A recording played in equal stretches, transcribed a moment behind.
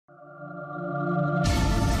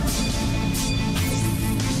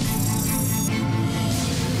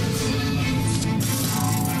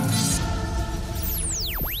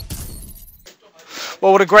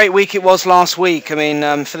Well, what a great week it was last week. I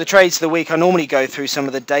mean, for the trades of the week, I normally go through some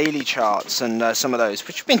of the daily charts and some of those,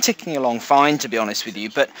 which have been ticking along fine, to be honest with you.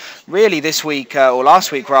 But really this week, or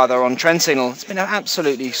last week rather, on Trend Signal, it's been an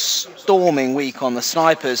absolutely storming week on the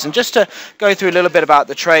snipers. And just to go through a little bit about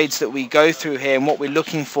the trades that we go through here and what we're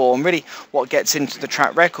looking for, and really what gets into the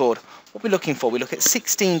track record. What we're looking for, we look at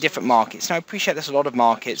 16 different markets. Now, I appreciate there's a lot of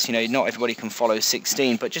markets, you know, not everybody can follow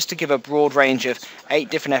 16, but just to give a broad range of 8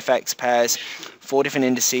 different FX pairs, 4 different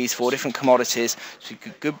indices, 4 different commodities, so a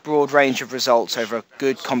good broad range of results over a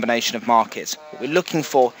good combination of markets. What we're looking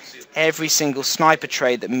for is every single sniper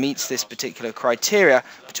trade that meets this particular criteria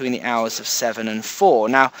between the hours of 7 and 4.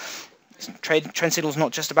 Now, Trend Signal is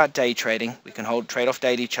not just about day trading. We can hold trade-off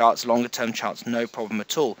daily charts, longer-term charts, no problem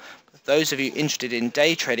at all. But those of you interested in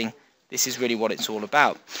day trading, this is really what it's all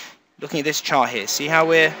about. Looking at this chart here, see how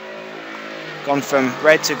we're gone from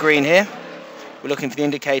red to green here? We're looking for the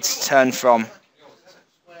indicator to turn from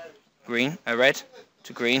red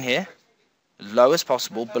to green here, as low as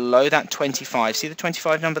possible, below that 25. See the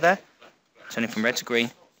 25 number there? Turning from red to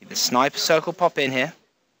green. Need the sniper circle pop in here.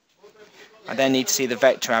 I then need to see the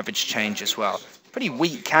vector average change as well. Pretty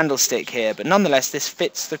weak candlestick here, but nonetheless this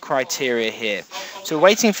fits the criteria here. So we're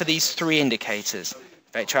waiting for these 3 indicators.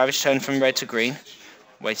 Vector average turn from red to green,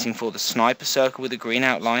 waiting for the sniper circle with the green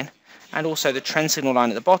outline, and also the trend signal line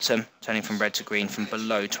at the bottom, turning from red to green from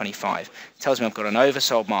below 25. It tells me I've got an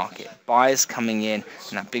oversold market, buyers coming in,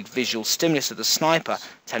 and that big visual stimulus of the sniper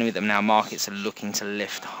telling me that now markets are looking to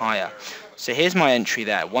lift higher. So here's my entry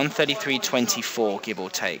there, 133.24 give or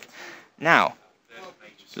take. Now,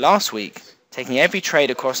 last week, taking every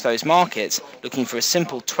trade across those markets, looking for a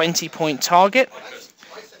simple 20-point target,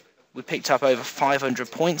 we picked up over 500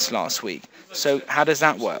 points last week. So how does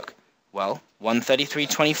that work? Well,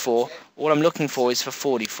 133.24. All I'm looking for is for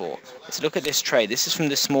 44. Let's look at this trade. This is from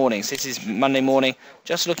this morning. So this is Monday morning.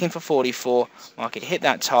 Just looking for 44. Market hit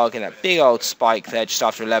that target, that big old spike there just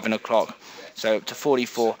after 11 o'clock. So up to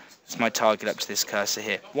 44. That's my target up to this cursor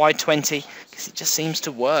here. Why 20? Because it just seems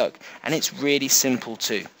to work. And it's really simple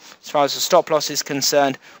too. As far as the stop loss is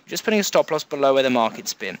concerned, we're just putting a stop loss below where the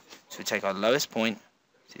market's been. So we take our lowest point.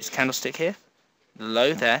 See this candlestick here? The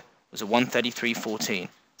low there was a 133.14.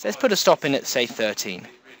 So let's put a stop in at, say, 13.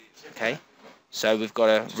 Okay? So we've got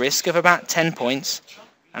a risk of about 10 points,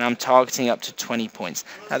 and I'm targeting up to 20 points.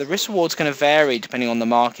 Now, the risk reward's going to vary depending on the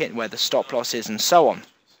market, where the stop loss is, and so on.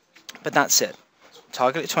 But that's it.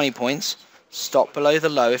 Target at 20 points, stop below the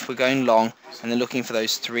low if we're going long, and then looking for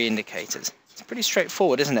those 3 indicators. It's pretty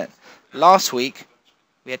straightforward, isn't it? Last week,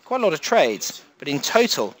 we had quite a lot of trades, but in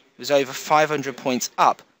total, was over 500 points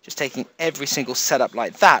up, just taking every single setup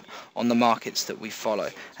like that on the markets that we follow.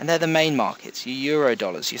 And they're the main markets, your euro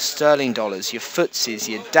dollars, your sterling dollars, your FTSEs,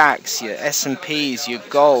 your DAX, your S&Ps, your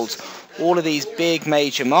golds, all of these big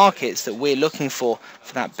major markets that we're looking for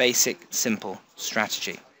that basic, simple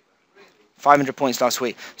strategy. 500 points last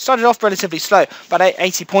week. Started off relatively slow, about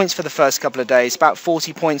 80 points for the first couple of days, about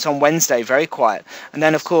 40 points on Wednesday, very quiet. And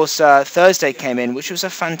then, of course, Thursday came in, which was a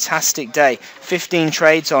fantastic day. 15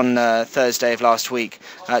 trades on Thursday of last week,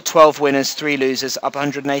 12 winners, 3 losers, up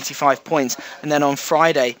 185 points. And then on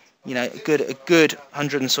Friday, you know, a good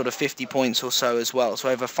 150 points or so as well. So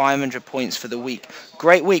over 500 points for the week.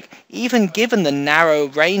 Great week, even given the narrow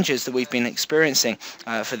ranges that we've been experiencing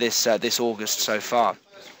for this August so far.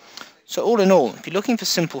 So all in all, if you're looking for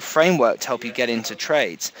simple framework to help you get into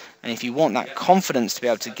trades, and if you want that confidence to be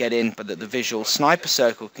able to get in, but that the visual sniper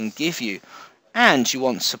circle can give you, and you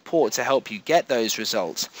want support to help you get those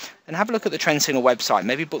results, then have a look at the Trend Signal website.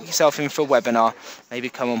 Maybe book yourself in for a webinar, maybe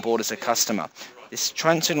come on board as a customer. This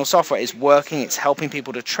Trend Signal software is working, it's helping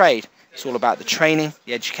people to trade. It's all about the training,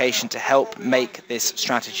 the education to help make this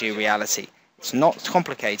strategy a reality. It's not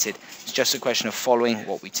complicated, it's just a question of following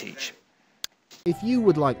what we teach. If you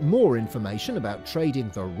would like more information about trading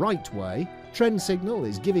the right way, Trend Signal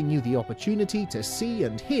is giving you the opportunity to see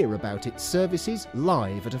and hear about its services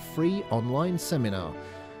live at a free online seminar.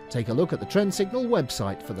 Take a look at the Trend Signal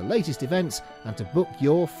website for the latest events and to book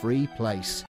your free place.